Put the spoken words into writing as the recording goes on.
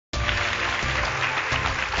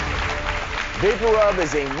Vapor Rub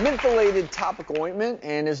is a mentholated topical ointment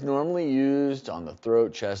and is normally used on the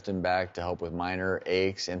throat, chest, and back to help with minor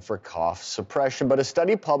aches and for cough suppression. But a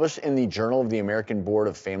study published in the Journal of the American Board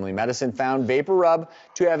of Family Medicine found Vapor Rub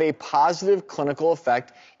to have a positive clinical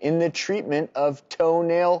effect in the treatment of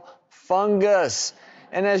toenail fungus.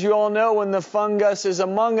 And as you all know, when the fungus is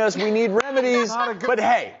among us, we need remedies. But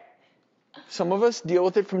hey, some of us deal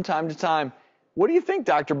with it from time to time. What do you think,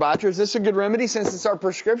 Dr. Batra? Is this a good remedy since it's our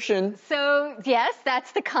prescription? So, yes,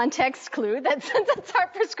 that's the context clue, that since it's our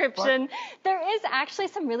prescription. There is actually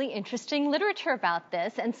some really interesting literature about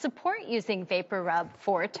this and support using Vapor Rub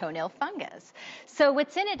for toenail fungus. So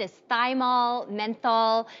what's in it is thymol,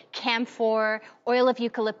 menthol, camphor, oil of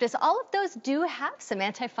eucalyptus. All of those do have some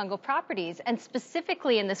antifungal properties. And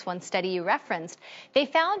specifically in this one study you referenced, they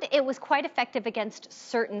found it was quite effective against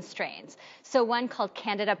certain strains. So one called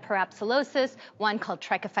Candida parapsilosis, one called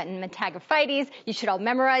Trichophyton metagophytes. You should all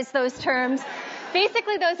memorize those terms.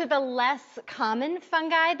 Basically, those are the less common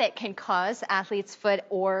fungi that can cause athlete's foot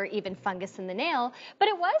or even fungus in the nail. But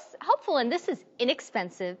it was helpful, and this is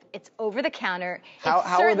inexpensive. It's over the counter.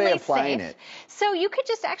 How are they applying it? So you could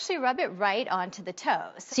just actually rub it right onto the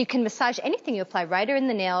toes. So you can massage anything you apply right in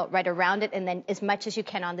the nail, right around it, and then as much as you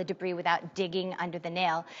can on the debris without digging under the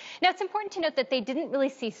nail. Now, it's important to note that they didn't really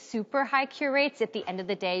see super high cure rates. At the end of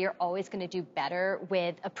the day, you're always going to do better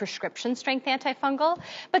with a prescription strength antifungal.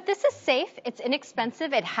 But this is safe. It's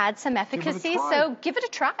inexpensive. It had some efficacy, so give it a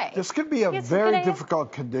try. This could be a very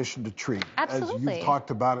difficult condition to treat. Absolutely. As you've talked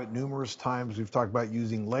about it numerous times, we've talked about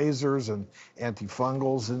using lasers and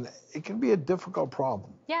antifungals, and it can be a difficult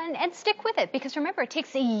problem. Yeah, and stick with it, because remember, it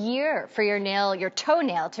takes a year for your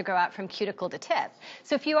toenail to grow out from cuticle to tip.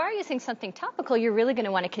 So if you are using something topical, you're really going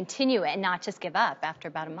to want to continue it and not just give up after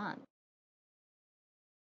about a month.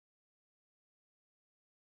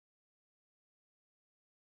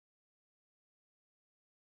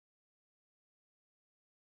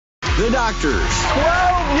 The doctors.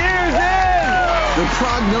 12 years in! The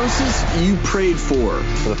prognosis you prayed for.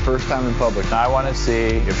 For the first time in public, I want to see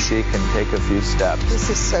if she can take a few steps. This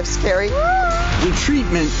is so scary. The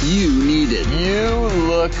treatment you needed. You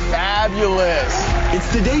look fabulous.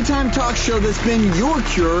 It's the daytime talk show that's been your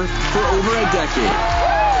cure for over a decade.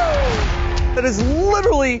 That is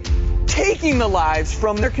literally taking the lives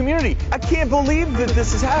from their community. I can't believe that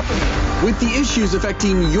this is happening. With the issues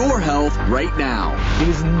affecting your health right now. It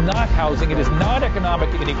is not housing, it is not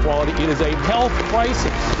economic inequality, it is a health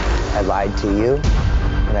crisis. I lied to you,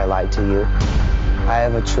 and I lied to you. I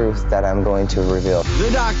have a truth that I'm going to reveal.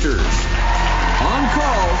 The Doctors, on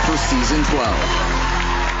call for season 12.